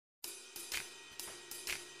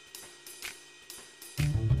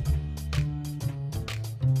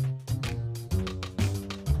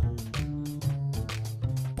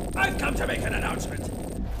I've come to make an announcement.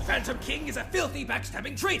 The Phantom King is a filthy,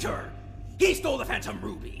 backstabbing traitor. He stole the Phantom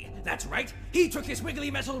Ruby. That's right. He took his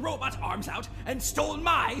wiggly metal robot arms out and stole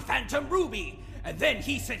my Phantom Ruby. And then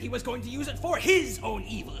he said he was going to use it for his own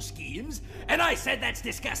evil schemes. And I said that's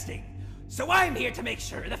disgusting. So I'm here to make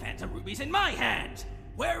sure the Phantom Ruby's in my hands,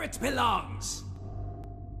 where it belongs.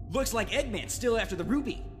 Looks like Eggman's still after the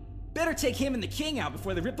Ruby. Better take him and the King out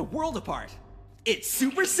before they rip the world apart. It's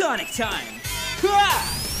supersonic time!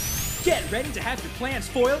 Ha! Get ready to have your plans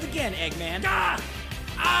foiled again, Eggman. Ah!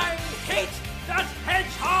 I hate that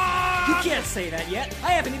hedgehog! You can't say that yet.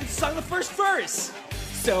 I haven't even sung the first verse.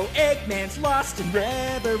 So Eggman's lost in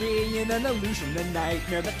reverie, in an illusion, the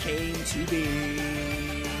nightmare that came to be.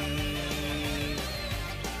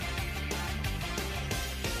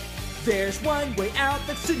 There's one way out,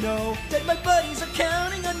 that's to know that my buddies are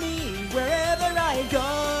counting on me wherever I go.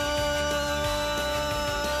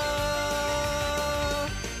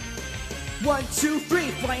 1, 2, 3,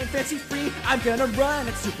 flying fancy free. I'm gonna run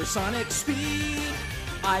at supersonic speed.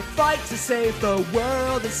 I fight to save the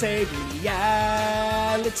world and save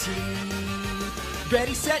reality.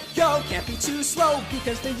 Ready, set, go, can't be too slow,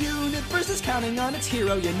 because the universe is counting on its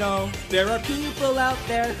hero, you know. There are people out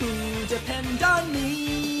there who depend on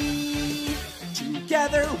me.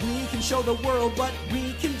 Together we can show the world what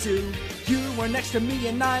we can do. You are next to me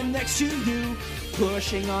and I'm next to you,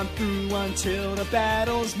 pushing on through until the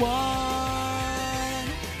battle's won.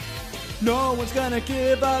 No one's gonna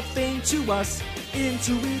give a thing to us.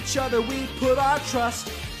 Into each other we put our trust,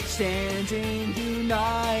 standing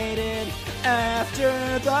united after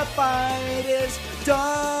the fight is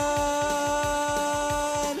done.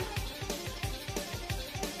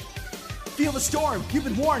 Feel the storm, you've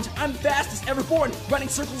been warned. I'm the fastest ever born, running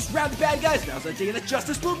circles around the bad guys. Now's the day that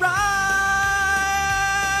justice will rise.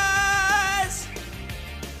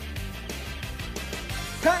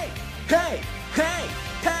 Hey, hey, hey,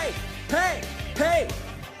 hey, hey, hey.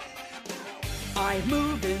 I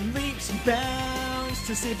move in leaps and bounds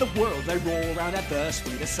to save the world. I roll around at the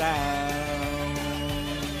speed of sound.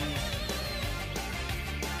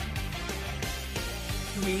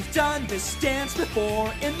 We've done this dance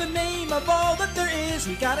before. In the name of all that there is,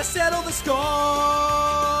 we gotta settle the score.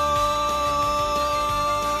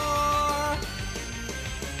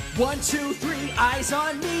 1, 2, 3, eyes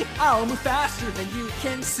on me. I'll move faster than you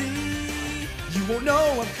can see. You won't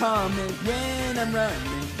know I'm coming when I'm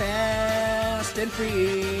running fast and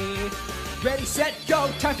free. Ready, set,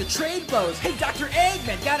 go, time to trade blows. Hey, Dr.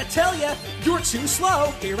 Eggman, gotta tell ya, you're too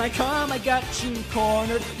slow. Here I come, I got you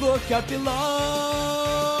cornered, look up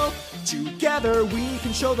below. Together we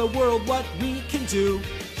can show the world what we can do.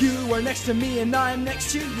 You are next to me and I'm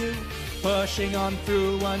next to you, pushing on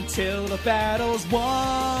through until the battle's won.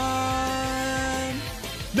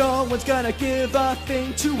 No one's gonna give a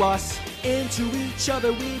thing to us. Into each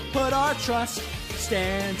other we put our trust,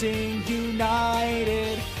 standing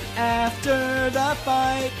united after the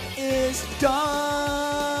fight is done.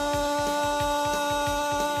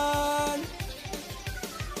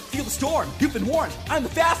 Feel the storm, you've been warned. I'm the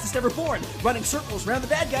fastest ever born, running circles around the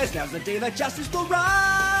bad guys. Now's the day that justice will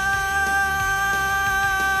rise.